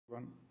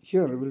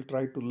Here we will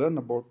try to learn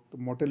about the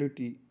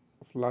motility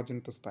of large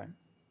intestine.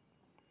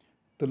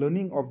 The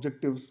learning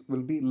objectives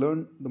will be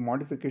learn the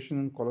modification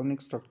in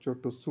colonic structure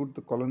to suit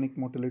the colonic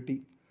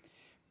motility,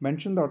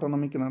 mention the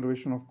autonomic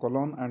innervation of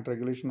colon and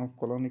regulation of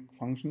colonic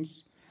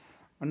functions,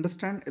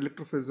 understand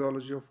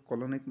electrophysiology of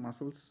colonic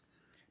muscles,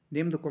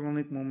 name the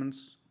colonic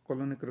movements,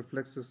 colonic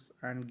reflexes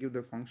and give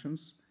their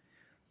functions,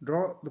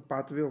 draw the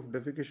pathway of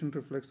defecation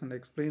reflex and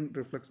explain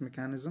reflex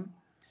mechanism,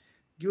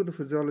 give the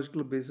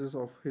physiological basis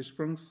of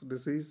Hirschsprung's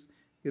disease,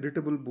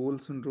 irritable bowel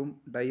syndrome,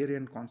 diarrhea,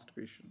 and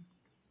constipation.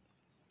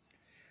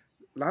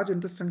 Large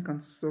intestine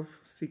consists of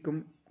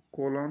cecum,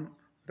 colon,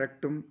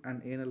 rectum,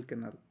 and anal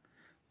canal.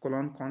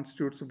 Colon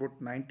constitutes about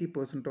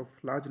 90% of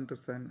large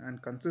intestine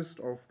and consists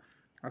of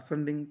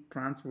ascending,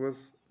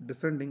 transverse,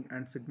 descending,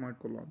 and sigmoid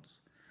colons.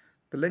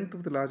 The length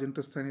of the large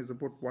intestine is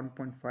about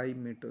 1.5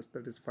 meters,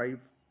 that is 5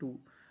 to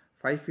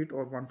 5 feet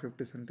or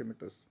 150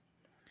 centimeters.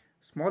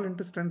 Small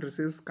intestine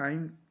receives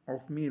kind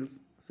of meals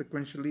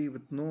sequentially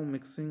with no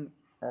mixing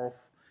of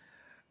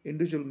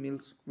individual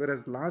meals,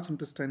 whereas large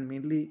intestine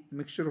mainly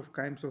mixture of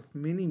kinds of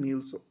mini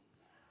meals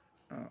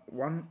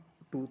 1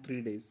 to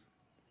 3 days.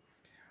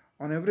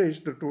 On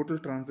average, the total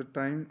transit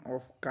time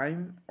of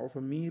chyme of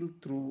a meal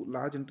through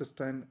large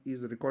intestine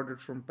is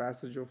recorded from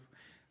passage of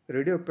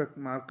radiopaque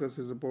markers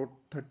is about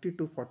 30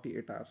 to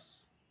 48 hours.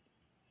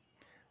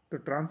 The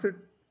transit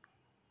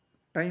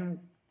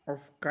time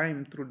of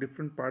chyme through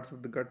different parts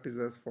of the gut is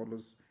as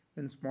follows.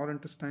 In small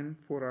intestine,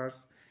 4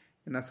 hours.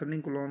 In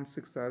ascending colon,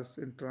 6 hours.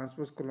 In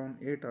transverse colon,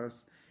 8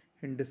 hours.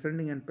 In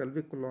descending and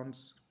pelvic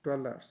colons,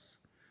 12 hours.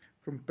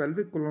 From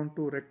pelvic colon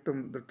to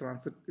rectum, the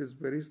transit is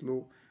very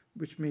slow,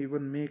 which may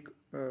even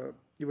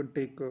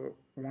take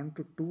 1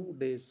 to 2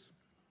 days.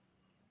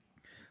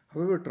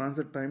 However,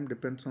 transit time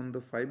depends on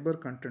the fiber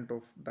content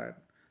of diet.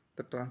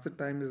 The transit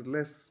time is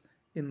less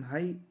in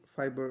high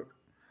fiber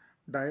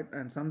diet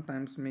and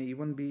sometimes may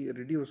even be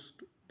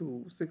reduced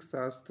to 6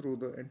 hours through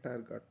the entire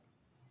gut.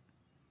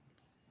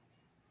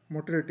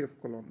 Motility of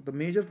colon. The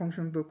major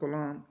functions of the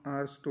colon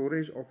are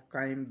storage of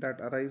chyme that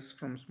arrives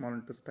from small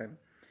intestine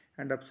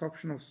and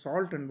absorption of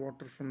salt and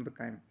water from the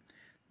chyme.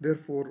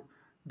 Therefore,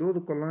 though the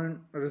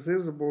colon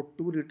receives about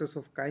 2 liters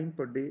of chyme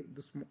per day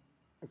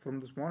from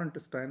the small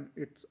intestine,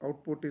 its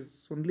output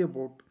is only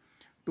about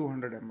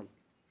 200 ml.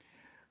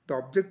 The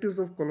objectives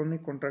of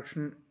colonic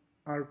contraction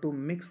are to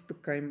mix the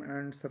chyme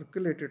and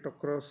circulate it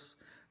across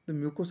the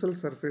mucosal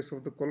surface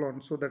of the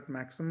colon so that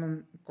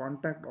maximum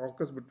contact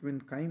occurs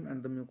between chyme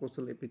and the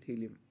mucosal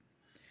epithelium.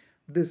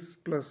 This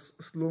plus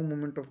slow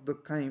movement of the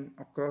chyme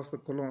across the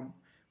colon,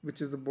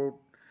 which is about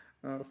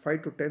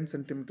 5 to 10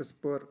 centimeters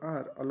per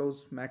hour,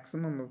 allows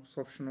maximum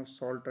absorption of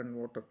salt and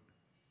water.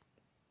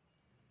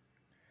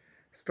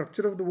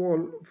 Structure of the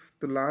wall of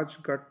the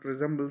large gut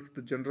resembles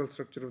the general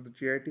structure of the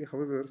GIT.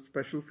 However,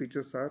 special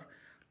features are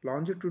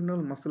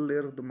longitudinal muscle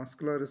layer of the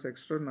muscularis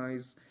externa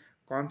is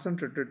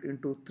concentrated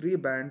into 3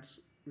 bands,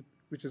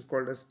 which is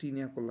called as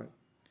tinea coli.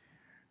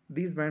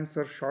 These bands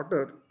are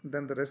shorter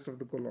than the rest of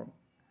the colon.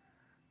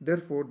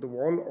 Therefore, the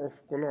wall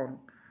of colon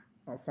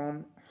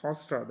form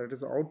hostra, that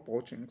is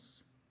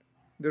outpouchings.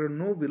 There are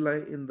no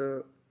villi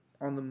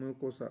on the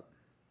mucosa.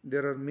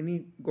 There are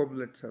many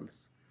goblet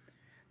cells.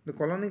 The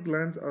colonic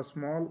glands are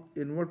small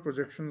inward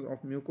projections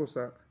of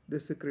mucosa. They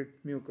secrete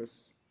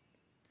mucus.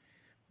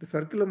 The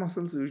circular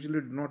muscles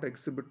usually do not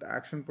exhibit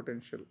action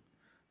potential.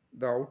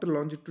 The outer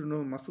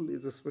longitudinal muscle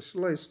is a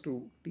specialized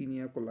to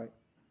tinea coli.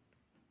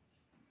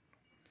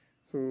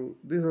 So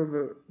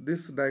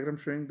this diagram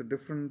showing the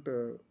different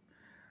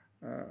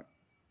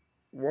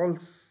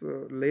walls,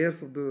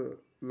 layers of the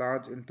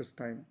large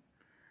intestine.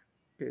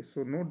 Okay,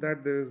 so note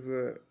that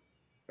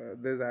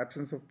there is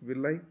absence of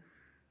villi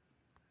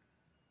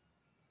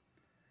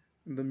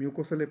in the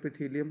mucosal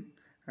epithelium,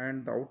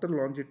 and the outer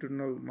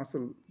longitudinal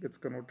muscle gets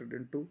converted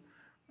into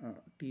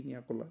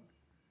tinea coli.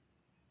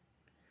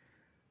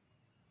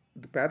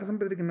 The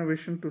parasympathetic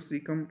innervation to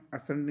cecum,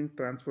 ascending,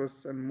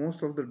 transverse, and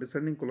most of the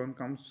descending colon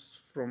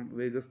comes from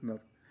vagus nerve,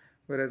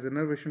 whereas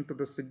innervation to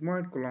the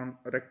sigmoid colon,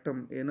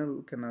 rectum,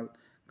 anal canal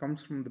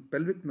comes from the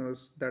pelvic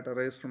nerves that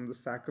arise from the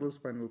sacral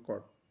spinal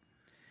cord.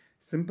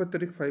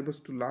 Sympathetic fibers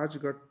to large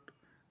gut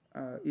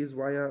is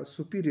via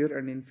superior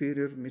and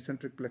inferior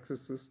mesenteric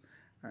plexuses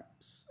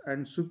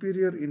and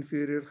superior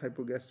inferior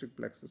hypogastric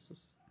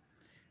plexuses.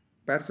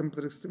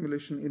 Parasympathetic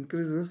stimulation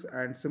increases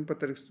and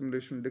sympathetic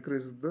stimulation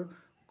decreases the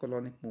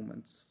colonic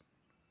movements.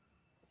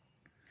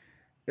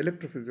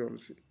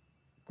 Electrophysiology.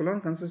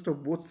 Colon consists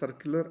of both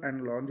circular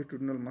and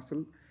longitudinal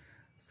muscle.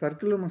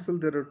 Circular muscle,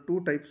 there are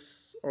 2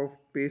 types of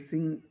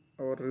pacing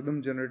or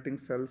rhythm generating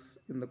cells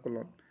in the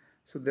colon.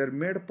 So they are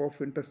made up of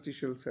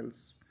interstitial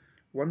cells.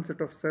 One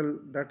set of cells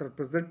that are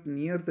present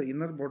near the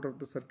inner border of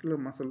the circular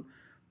muscle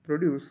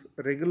produce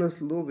regular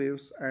slow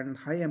waves and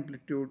high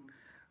amplitude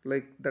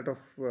like that of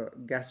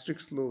gastric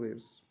slow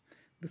waves.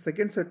 The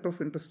second set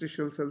of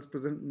interstitial cells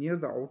present near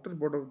the outer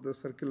border of the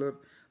circular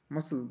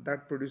muscle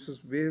that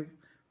produces wave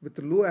with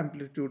low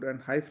amplitude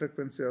and high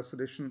frequency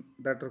oscillation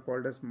that are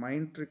called as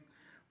myenteric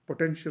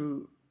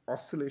potential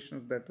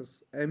oscillations, that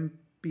is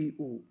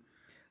PO.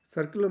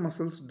 Circular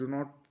muscles do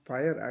not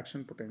fire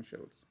action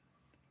potentials.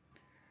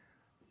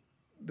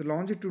 The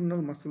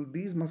longitudinal muscle,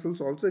 these muscles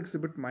also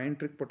exhibit mind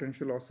trick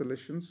potential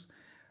oscillations.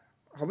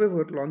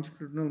 However,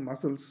 longitudinal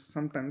muscles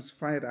sometimes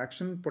fire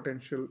action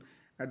potential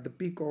at the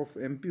peak of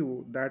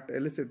MPO that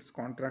elicits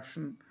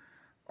contraction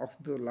of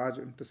the large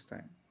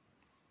intestine.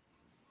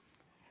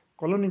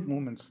 Colonic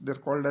movements, they're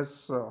called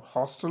as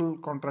hostile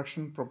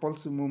contraction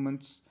propulsive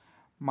movements,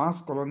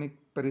 mass colonic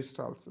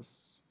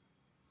peristalsis.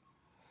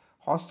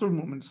 Hostile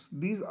movements,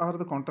 these are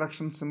the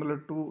contractions similar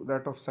to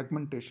that of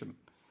segmentation.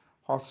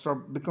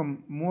 Hosta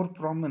become more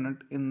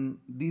prominent in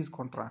these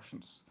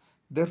contractions.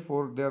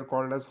 Therefore, they are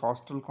called as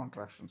hostile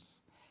contractions.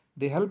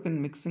 They help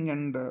in mixing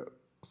and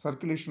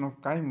circulation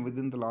of chyme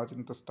within the large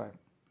intestine.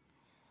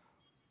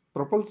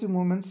 Propulsive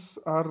movements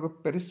are the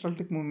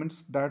peristaltic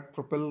movements that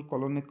propel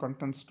colonic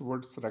contents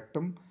towards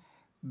rectum.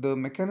 The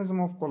mechanism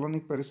of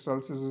colonic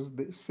peristalsis is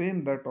the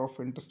same that of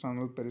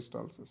intestinal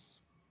peristalsis.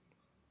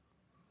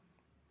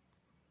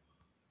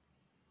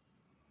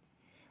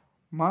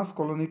 Mass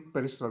colonic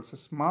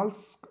peristalsis.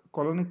 Mass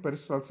colonic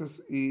peristalsis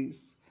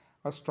is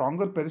a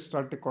stronger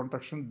peristaltic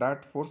contraction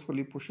that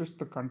forcefully pushes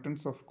the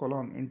contents of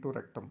colon into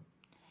rectum.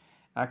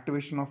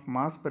 Activation of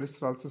mass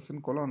peristalsis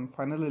in colon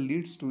finally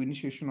leads to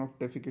initiation of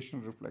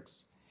defecation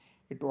reflex.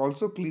 It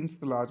also cleans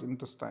the large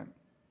intestine.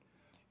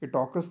 It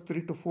occurs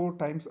 3 to 4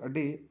 times a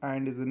day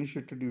and is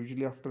initiated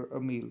usually after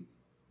a meal.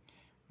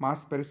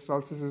 Mass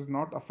peristalsis is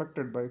not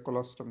affected by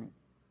colostomy.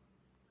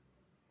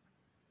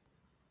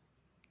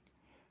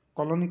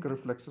 Colonic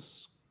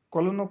reflexes.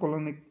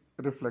 Colonocolonic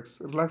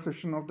reflex,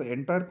 relaxation of the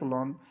entire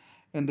colon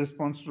in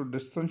response to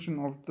distension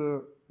of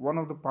the one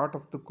of the part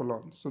of the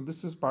colon. So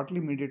this is partly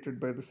mediated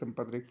by the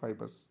sympathetic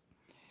fibers.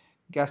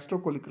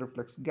 Gastrocolic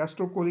reflex.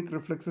 Gastrocolic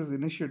reflex is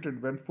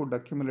initiated when food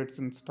accumulates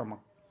in stomach.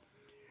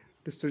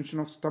 Distension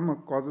of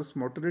stomach causes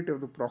motility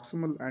of the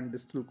proximal and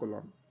distal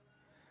colon.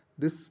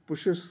 This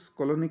pushes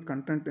colonic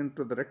content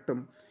into the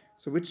rectum,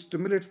 so which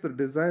stimulates the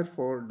desire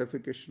for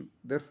defecation.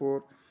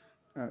 Therefore,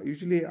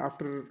 usually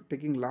after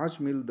taking large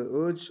meal, the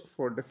urge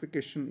for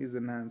defecation is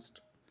enhanced.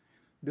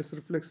 This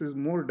reflex is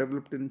more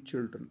developed in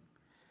children.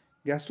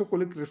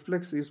 Gastrocolic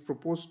reflex is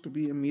proposed to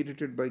be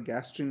mediated by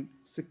gastrin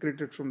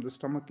secreted from the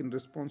stomach in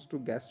response to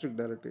gastric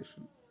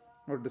dilatation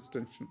or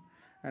distension,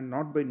 and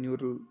not by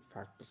neural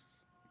factors.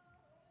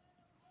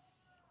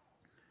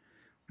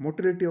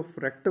 Motility of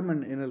rectum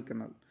and anal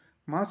canal.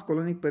 Mass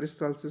colonic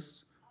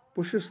peristalsis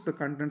pushes the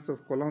contents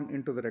of colon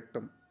into the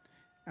rectum.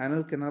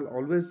 Anal canal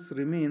always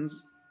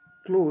remains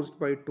closed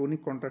by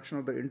tonic contraction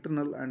of the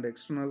internal and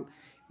external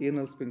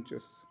anal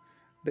sphincters.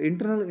 The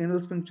internal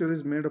anal sphincter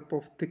is made up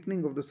of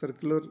thickening of the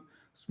circular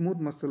smooth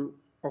muscle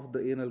of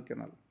the anal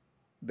canal.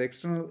 The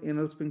external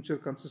anal sphincter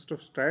consists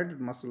of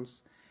striated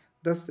muscles.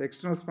 Thus,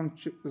 external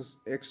sphincter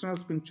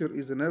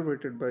is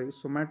innervated by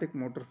somatic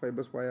motor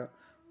fibers via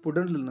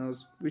pudendal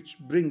nerves, which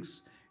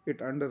brings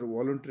it under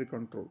voluntary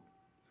control.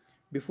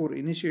 Before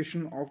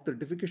initiation of the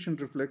defecation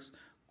reflex,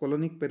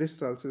 colonic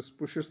peristalsis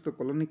pushes the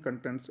colonic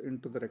contents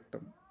into the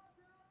rectum.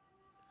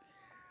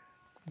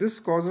 This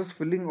causes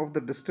filling of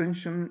the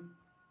distension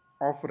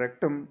of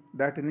rectum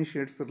that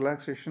initiates the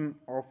relaxation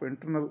of uh,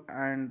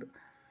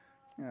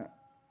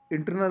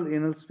 internal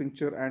anal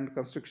sphincter and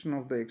constriction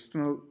of the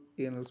external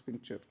anal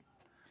sphincter.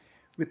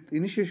 With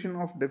initiation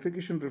of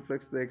defecation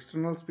reflex, the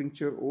external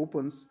sphincter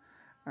opens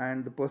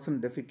and the person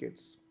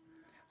defecates.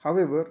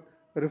 However,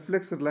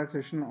 reflex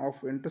relaxation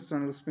of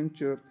intestinal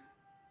sphincter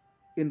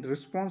in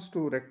response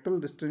to rectal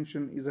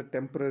distension is a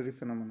temporary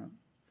phenomenon.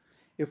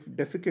 If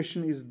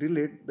defecation is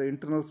delayed, the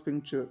internal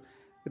sphincter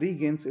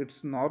regains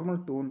its normal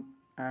tone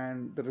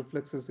and the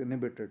reflex is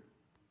inhibited.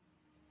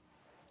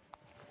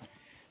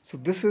 So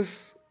this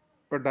is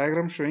a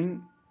diagram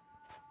showing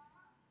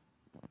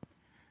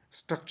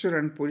structure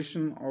and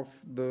position of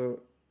the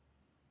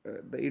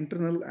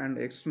internal and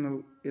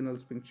external anal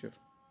sphincter.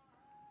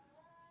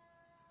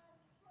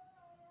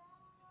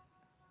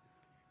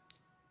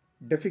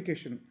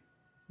 Defecation.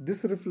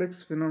 This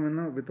reflex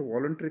phenomena with a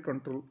voluntary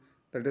control,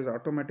 that is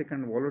automatic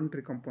and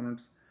voluntary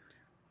components.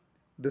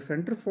 The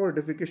center for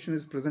defecation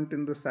is present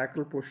in the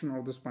sacral portion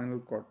of the spinal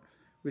cord,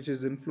 which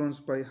is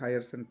influenced by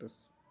higher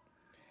centers.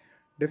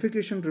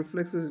 Defecation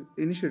reflex is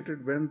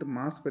initiated when the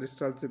mass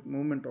peristaltic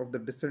movement of the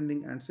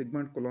descending and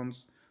segment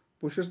colons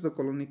pushes the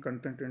colonic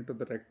content into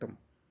the rectum.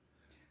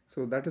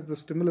 So that is the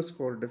stimulus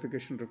for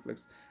defecation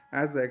reflex.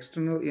 As the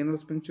external anal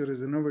sphincter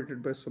is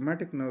innervated by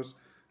somatic nerves,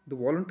 the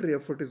voluntary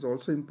effort is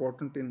also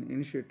important in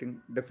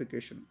initiating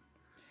defecation.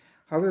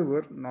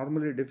 However,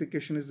 normally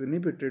defecation is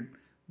inhibited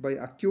by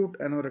acute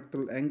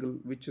anorectal angle,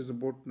 which is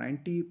about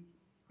 90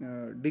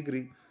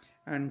 degree,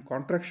 and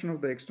contraction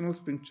of the external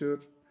sphincter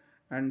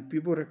and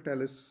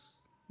puborectalis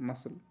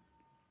muscle.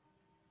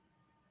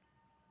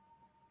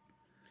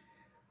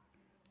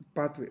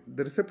 Pathway.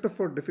 The receptor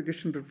for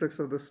defecation reflex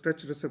are the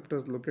stretch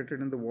receptors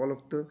located in the wall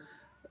of the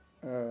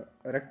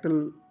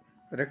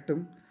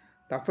rectum.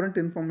 The afferent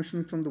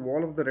information from the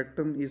wall of the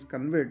rectum is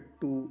conveyed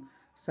to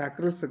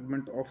sacral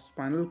segment of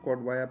spinal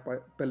cord via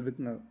pelvic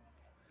nerve.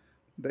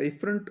 The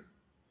efferent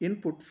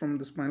Input from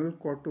the spinal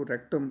cord to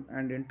rectum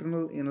and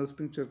internal anal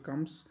sphincter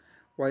comes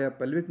via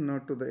pelvic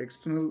nerve to the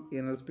external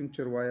anal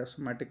sphincter via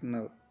somatic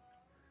nerve.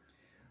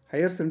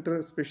 Higher center,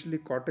 especially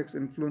cortex,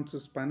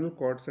 influences spinal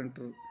cord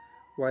center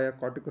via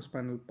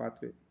corticospinal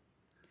pathway.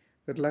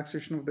 The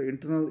relaxation of the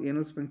internal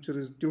anal sphincter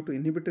is due to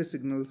inhibitory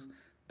signals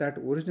that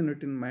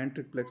originate in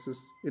myenteric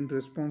plexus in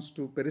response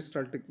to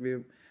peristaltic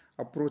wave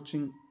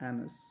approaching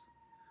anus.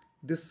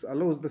 This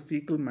allows the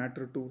fecal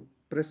matter to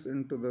press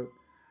onto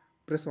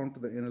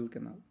the anal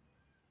canal.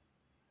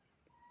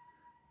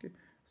 Okay,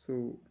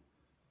 so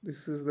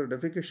this is the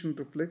defecation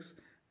reflex,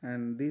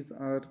 and these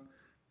are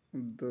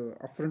the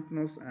afferent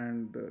nerves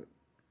and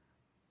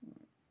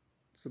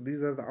so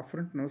these are the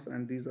afferent nerves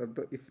and these are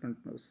the efferent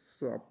nerves.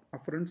 So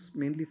afferents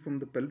mainly from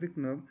the pelvic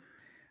nerve,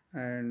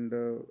 and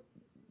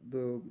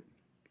the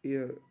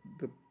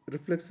the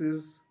reflex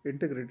is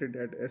integrated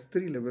at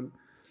S3 level,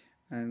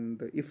 and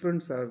the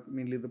efferents are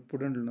mainly the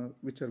pudendal nerve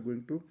which are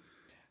going to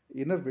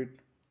innervate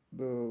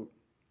the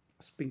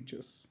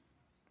sphincters.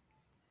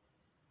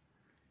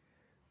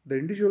 The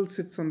individual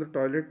sits on the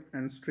toilet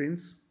and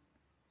strains.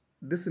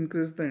 This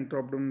increases the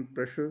intra-abdominal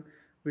pressure,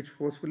 which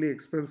forcefully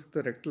expels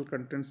the rectal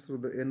contents through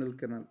the anal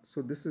canal.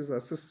 So this is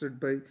assisted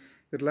by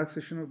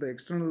relaxation of the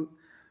external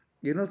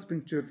anal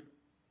sphincter,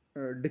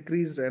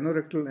 decreased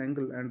anorectal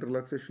angle, and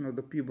relaxation of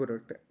the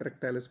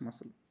puborectalis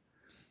muscle.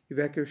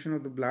 Evacuation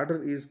of the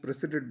bladder is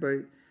preceded by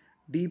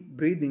deep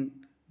breathing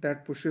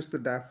that pushes the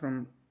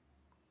diaphragm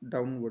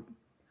downward.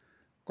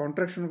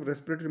 Contraction of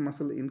respiratory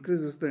muscle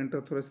increases the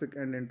intrathoracic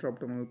and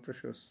intra-abdominal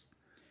pressures.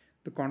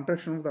 The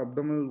contraction of the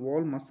abdominal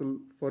wall muscle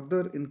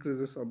further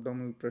increases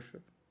abdominal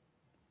pressure.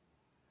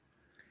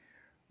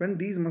 When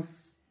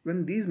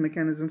these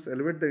mechanisms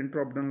elevate the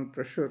intra-abdominal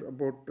pressure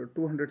about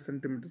 200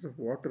 centimeters of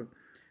water,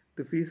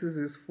 the feces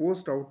is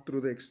forced out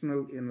through the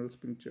external anal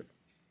sphincter.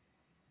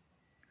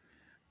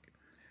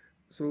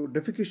 So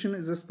defecation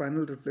is a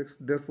spinal reflex,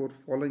 therefore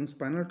following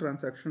spinal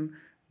transaction,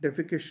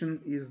 defecation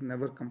is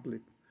never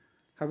complete.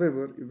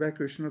 However,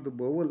 evacuation of the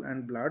bowel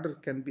and bladder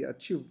can be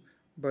achieved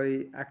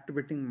by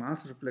activating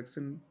mass reflex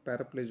in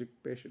paraplegic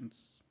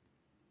patients.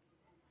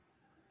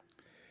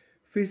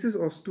 Feces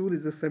or stool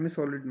is a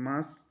semi-solid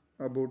mass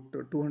about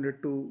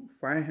 200 to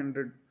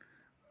 500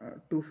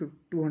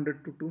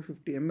 200 to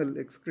 250 ml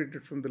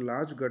excreted from the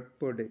large gut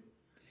per day.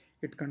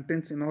 It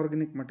contains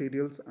inorganic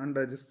materials,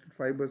 undigested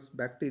fibers,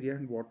 bacteria,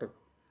 and water.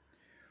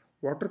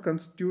 Water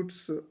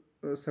constitutes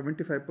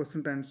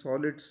 75% and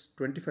solids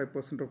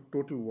 25% of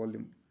total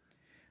volume.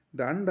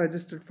 The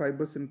undigested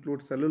fibers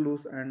include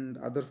cellulose and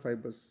other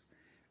fibers.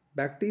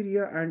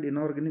 Bacteria and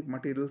inorganic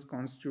materials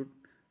constitute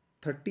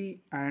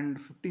 30 and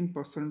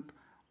 15%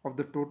 of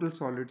the total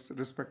solids,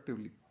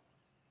 respectively.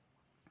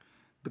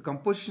 The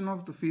composition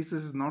of the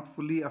feces is not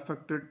fully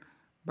affected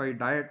by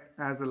diet,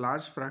 as a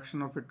large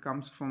fraction of it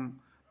comes from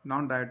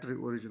non dietary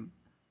origin.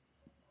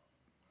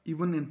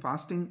 Even in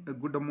fasting, a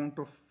good amount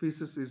of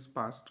feces is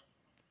passed.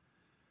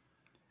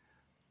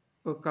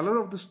 The color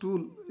of the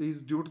stool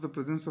is due to the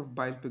presence of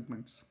bile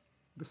pigments.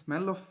 The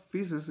smell of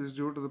feces is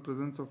due to the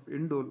presence of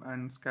indole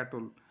and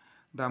scatol,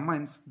 the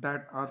amines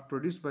that are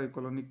produced by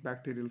colonic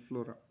bacterial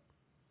flora.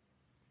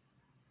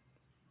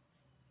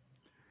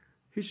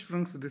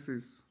 Hirschsprung's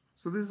disease.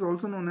 So this is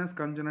also known as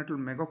congenital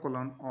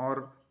megacolon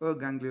or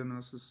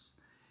aganglionosis.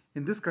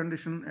 In this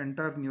condition,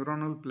 entire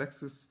neuronal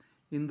plexus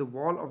in the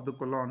wall of the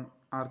colon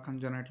are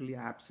congenitally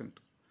absent.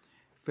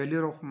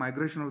 Failure of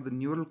migration of the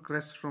neural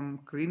crest from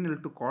cranial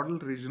to caudal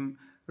region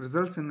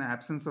results in the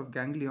absence of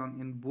ganglion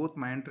in both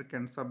myenteric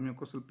and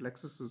submucosal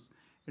plexuses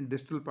in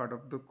distal part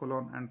of the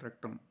colon and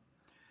rectum.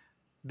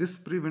 This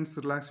prevents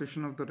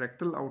relaxation of the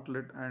rectal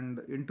outlet and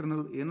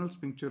internal anal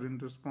sphincter in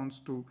response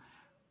to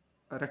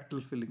a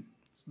rectal filling.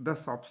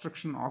 Thus,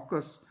 obstruction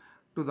occurs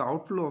to the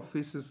outflow of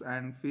feces,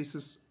 and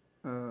feces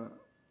uh,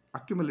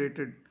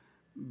 accumulated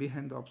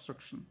behind the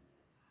obstruction.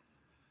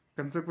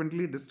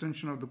 Consequently,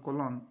 distension of the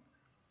colon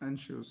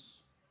ensues.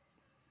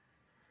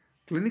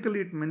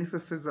 Clinically, it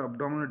manifests as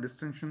abdominal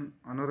distension,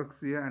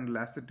 anorexia, and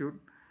lassitude.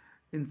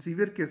 In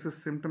severe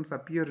cases, symptoms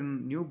appear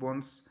in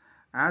newborns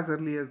as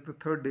early as the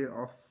third day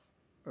of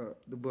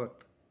the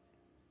birth.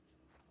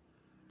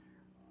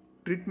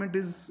 Treatment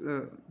is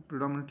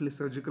predominantly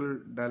surgical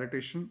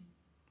dilatation.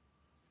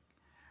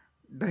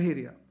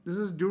 Diarrhea. This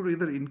is due to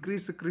either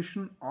increased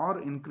secretion or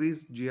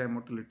increased GI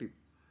motility.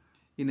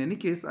 In any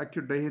case,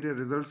 acute diarrhea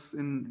results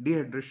in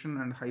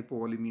dehydration and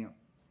hypovolemia.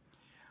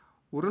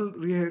 Oral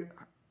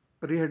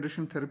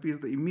rehydration therapy is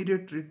the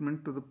immediate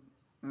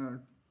uh,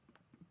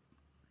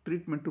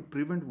 treatment to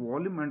prevent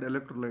volume and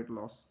electrolyte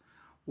loss.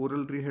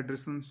 Oral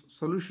rehydration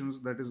solutions,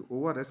 that is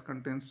ORS,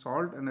 contains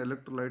salt and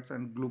electrolytes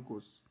and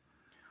glucose.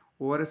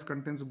 ORS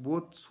contains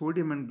both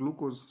sodium and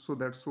glucose, so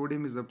that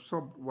sodium is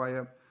absorbed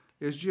via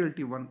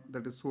SGLT1,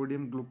 that is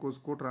sodium glucose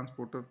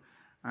cotransporter,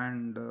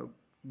 and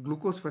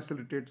glucose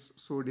facilitates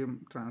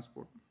sodium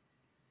transport.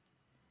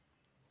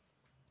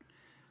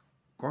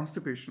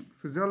 Constipation.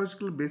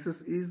 Physiological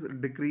basis is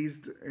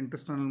decreased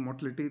intestinal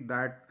motility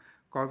that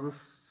causes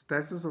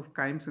stasis of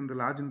chymes in the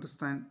large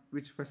intestine,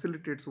 which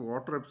facilitates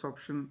water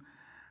absorption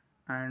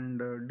and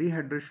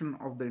dehydration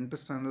of the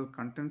intestinal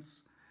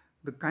contents,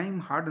 the chyme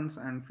hardens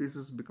and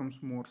feces becomes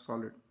more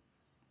solid.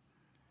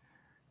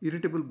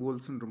 Irritable bowel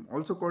syndrome,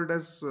 also called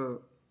as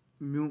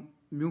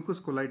mucus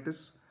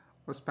colitis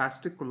or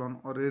spastic colon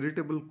or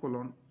irritable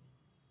colon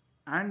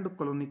and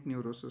colonic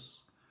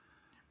neurosis.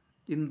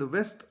 In the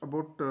West,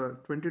 about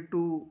 20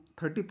 to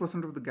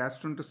 30% of the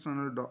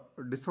gastrointestinal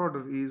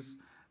disorder is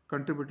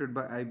contributed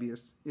by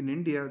IBS. In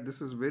India,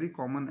 this is very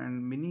common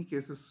and many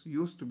cases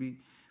used to be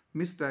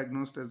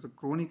misdiagnosed as a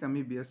chronic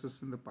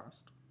amoebiasis in the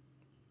past.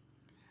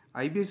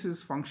 IBS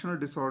is functional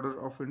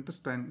disorder of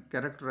intestine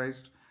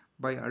characterized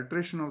by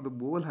alteration of the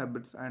bowel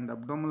habits and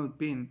abdominal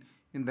pain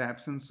in the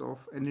absence of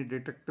any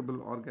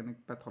detectable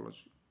organic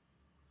pathology.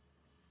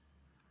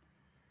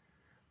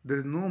 There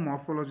is no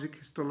morphologic,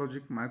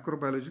 histologic,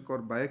 microbiologic, or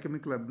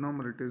biochemical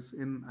abnormalities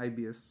in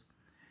IBS.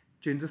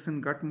 Changes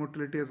in gut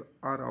motility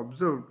are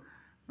observed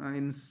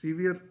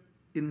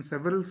in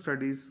several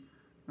studies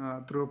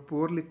through a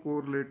poorly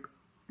correlate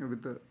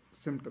with the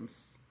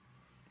symptoms.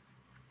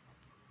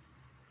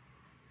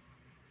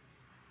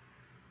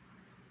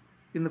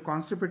 In the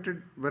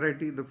constipated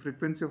variety, the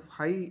frequency of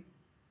high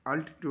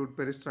altitude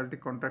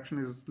peristaltic contraction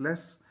is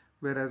less,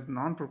 whereas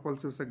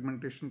non-propulsive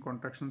segmentation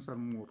contractions are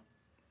more.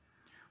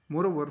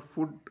 Moreover,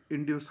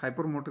 food-induced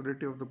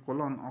hypermotility of the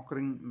colon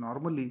occurring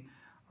normally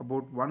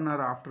about 1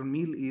 hour after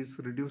meal is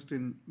reduced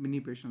in many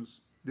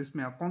patients. This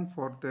may account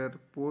for their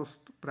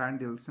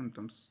postprandial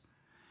symptoms.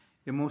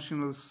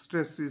 Emotional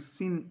stress is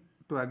seen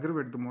to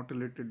aggravate the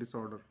motility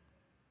disorder.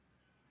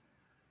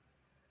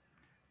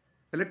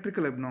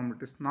 Electrical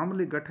abnormalities.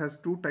 Normally, gut has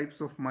two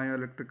types of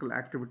myoelectrical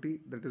activity,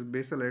 that is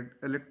basal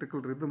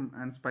electrical rhythm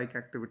and spike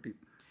activity.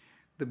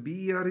 The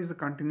BER is a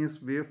continuous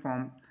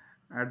waveform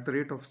at the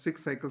rate of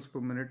 6 cycles per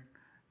minute,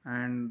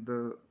 and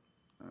the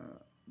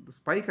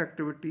spike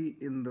activity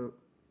in the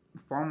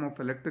form of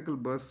electrical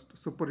burst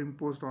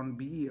superimposed on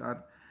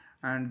BER,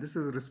 and this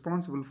is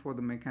responsible for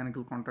the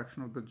mechanical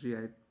contraction of the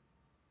GI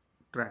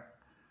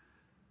tract.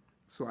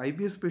 So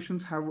IBS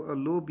patients have a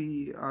low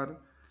BER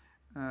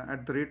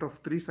at the rate of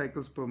 3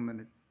 cycles per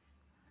minute.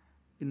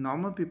 In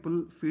normal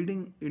people,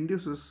 feeding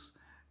induces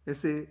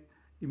SA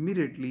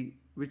immediately,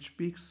 which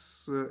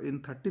peaks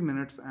in 30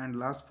 minutes and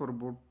lasts for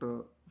about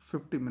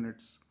 50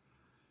 minutes.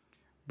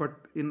 But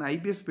in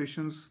IBS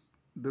patients,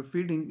 the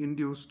feeding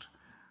induced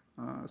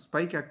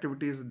spike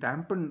activity is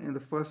dampened in the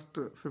first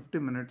 50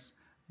 minutes,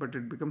 but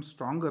it becomes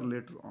stronger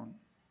later on.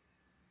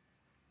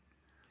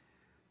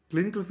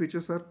 Clinical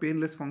features are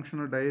painless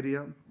functional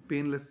diarrhea,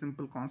 painless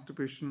simple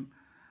constipation,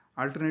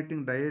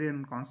 alternating diarrhea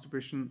and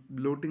constipation,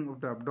 bloating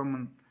of the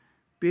abdomen,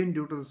 pain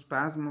due to the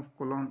spasm of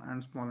colon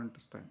and small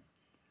intestine.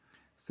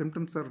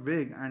 Symptoms are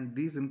vague, and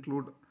these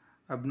include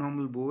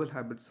abnormal bowel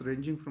habits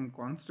ranging from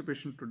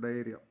constipation to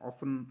diarrhea,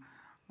 often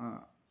uh,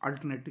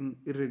 alternating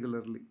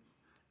irregularly.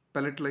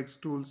 Pellet-like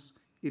stools,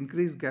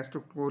 increased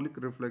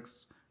gastrocolic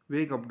reflex,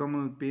 vague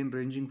abdominal pain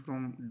ranging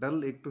from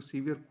dull ache to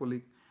severe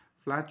colic,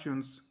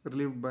 flatulence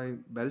relieved by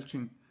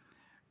belching,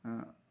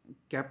 uh,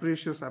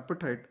 capricious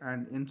appetite,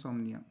 and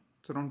insomnia.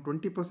 So around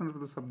 20% of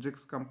the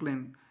subjects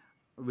complain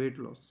weight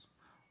loss.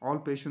 All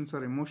patients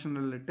are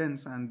emotionally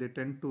tense and they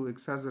tend to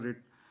exaggerate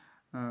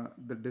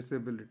the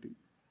disability.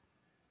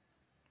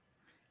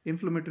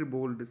 Inflammatory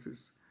bowel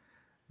disease.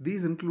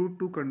 These include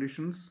two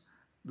conditions.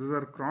 Those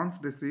are Crohn's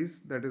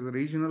disease, that is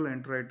regional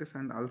enteritis,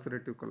 and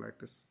ulcerative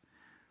colitis.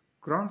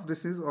 Crohn's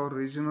disease or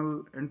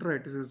regional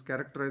enteritis is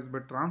characterized by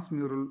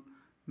transmural,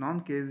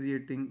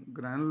 non-caseating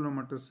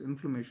granulomatous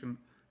inflammation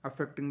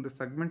affecting the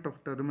segment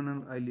of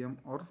terminal ileum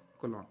or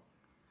colon.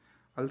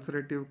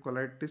 Ulcerative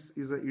colitis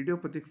is an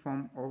idiopathic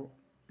form of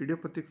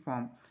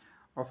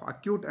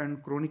acute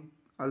and chronic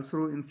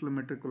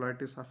ulcero-inflammatory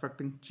colitis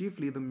affecting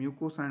chiefly the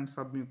mucosa and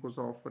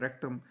submucosa of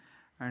rectum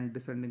and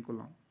descending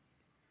colon.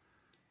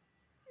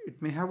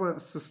 It may have a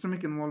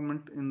systemic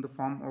involvement in the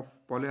form of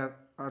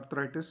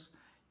polyarthritis,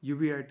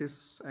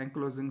 uveitis,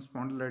 ankylosing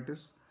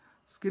spondylitis,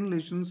 skin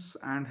lesions,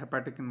 and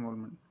hepatic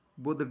involvement.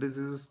 Both the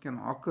diseases can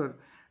occur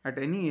at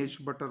any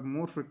age but are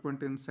more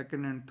frequent in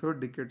second and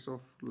third decades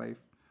of life.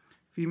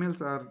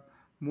 Females are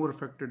more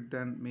affected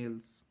than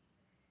males.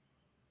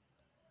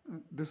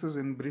 This is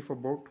in brief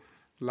about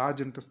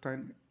large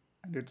intestine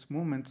and its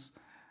movements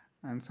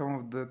and some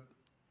of the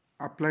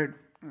applied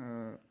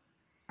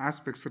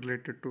aspects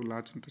related to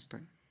large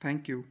intestine.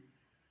 Thank you.